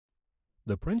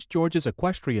The Prince George's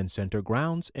Equestrian Center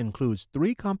grounds includes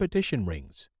 3 competition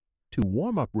rings, 2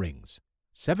 warm-up rings,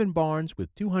 7 barns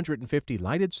with 250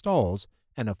 lighted stalls,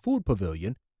 and a food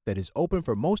pavilion that is open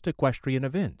for most equestrian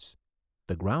events.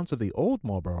 The grounds of the Old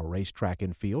Marlboro Racetrack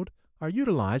and Field are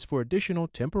utilized for additional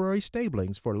temporary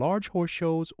stablings for large horse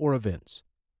shows or events.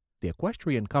 The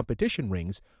equestrian competition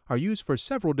rings are used for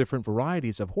several different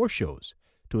varieties of horse shows,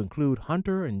 to include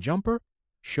hunter and jumper,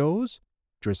 shows,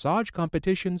 dressage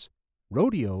competitions,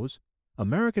 rodeos,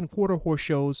 American quarter horse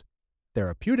shows,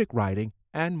 therapeutic riding,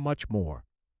 and much more.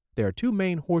 There are 2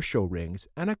 main horse show rings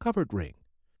and a covered ring.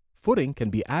 Footing can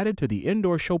be added to the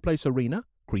indoor showplace arena,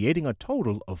 creating a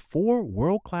total of 4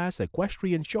 world-class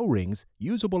equestrian show rings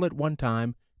usable at one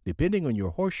time, depending on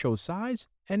your horse show size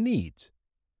and needs.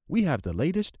 We have the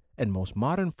latest and most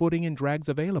modern footing and drags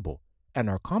available, and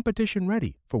are competition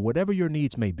ready for whatever your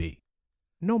needs may be.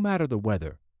 No matter the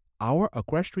weather, our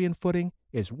equestrian footing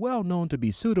is well known to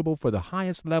be suitable for the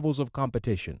highest levels of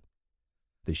competition.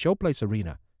 The Showplace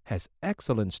Arena has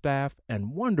excellent staff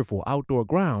and wonderful outdoor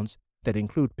grounds that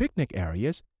include picnic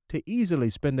areas to easily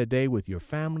spend the day with your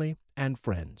family and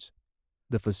friends.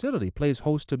 The facility plays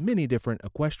host to many different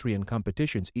equestrian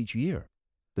competitions each year.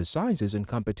 The sizes and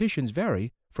competitions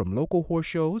vary from local horse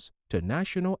shows to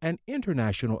national and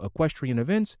international equestrian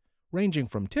events ranging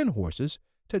from 10 horses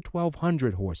to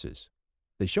 1,200 horses.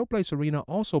 The Showplace Arena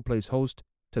also plays host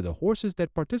to the horses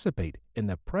that participate in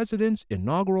the President's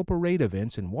inaugural parade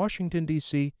events in Washington,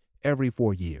 D.C. every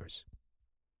 4 years.